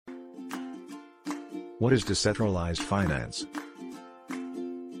What is decentralized finance?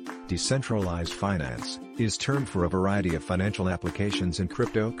 Decentralized finance is termed for a variety of financial applications in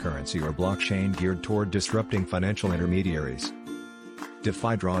cryptocurrency or blockchain geared toward disrupting financial intermediaries.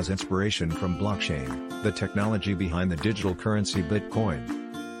 DeFi draws inspiration from blockchain, the technology behind the digital currency Bitcoin.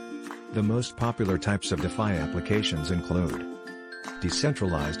 The most popular types of DeFi applications include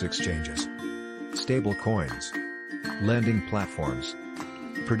decentralized exchanges, stable coins, lending platforms,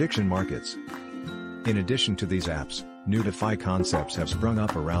 prediction markets. In addition to these apps, new DeFi concepts have sprung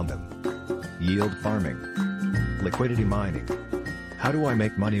up around them. Yield farming, liquidity mining. How do I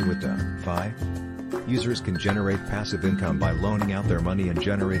make money with DeFi? Users can generate passive income by loaning out their money and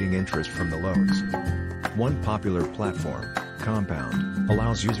generating interest from the loans. One popular platform, Compound,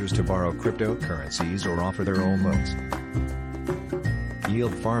 allows users to borrow cryptocurrencies or offer their own loans.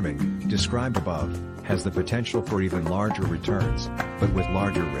 Yield farming, described above, has the potential for even larger returns, but with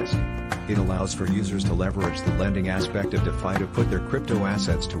larger risk. It allows for users to leverage the lending aspect of DeFi to put their crypto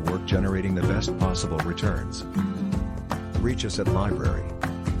assets to work, generating the best possible returns. Reach us at library.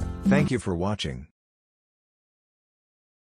 Thank you for watching.